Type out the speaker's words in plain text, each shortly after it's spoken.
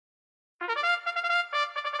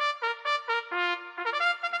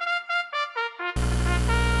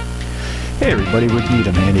Hey everybody, Rick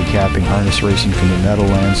Needham, handicapping harness racing from the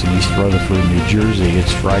Meadowlands in East Rutherford, New Jersey.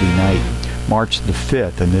 It's Friday night, March the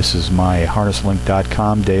 5th, and this is my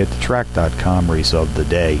harnesslink.com, dayatthetrack.com race of the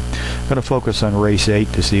day. I'm going to focus on race 8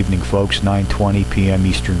 this evening, folks, 9:20 p.m.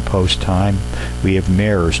 Eastern Post Time. We have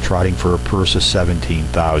mares trotting for a purse of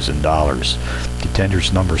 $17,000.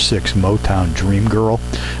 Contenders number 6, Motown Dream Girl,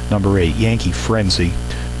 number 8, Yankee Frenzy,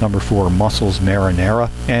 number 4, Muscles Marinara,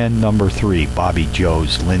 and number 3, Bobby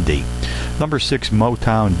Joe's Lindy. Number 6,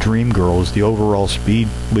 Motown Dream Girl, is the overall speed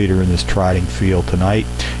leader in this trotting field tonight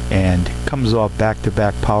and comes off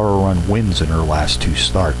back-to-back power run wins in her last 2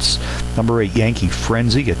 starts. Number 8, Yankee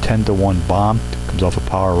Frenzy, a 10-to-1 bomb, comes off a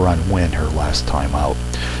power run win her last time out.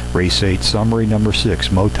 Race 8 summary: number 6,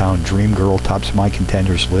 Motown Dream Girl, tops my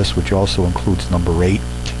contenders list, which also includes number 8,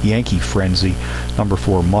 Yankee Frenzy, number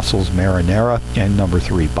 4, Muscles Marinara, and number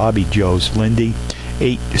 3, Bobby Joe's Lindy.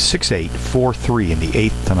 6-8-4-3 in the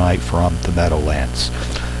 8th tonight from the Meadowlands.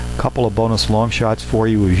 Couple of bonus long shots for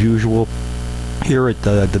you as usual. Here at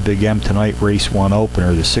the Big M tonight, race 1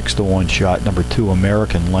 opener, the 6-to-1 shot, number 2,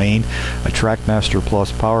 American Lane, a Trackmaster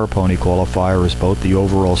Plus Power Pony qualifier, is both the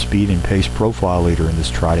overall speed and pace profile leader in this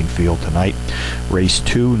trotting field tonight. Race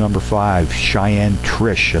 2, number 5, Cheyenne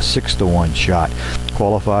Trish, a 6-to-1 shot,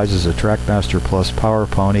 qualifies as a Trackmaster Plus Power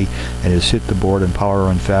Pony and has hit the board in power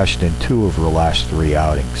run fashion in 2 of her last 3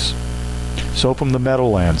 outings. So from the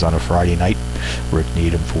Meadowlands on a Friday night, Rick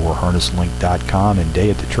Needham for harnesslink.com and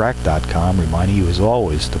dayatthetrack.com, reminding you as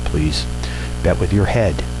always to please bet with your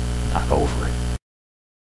head, not over it.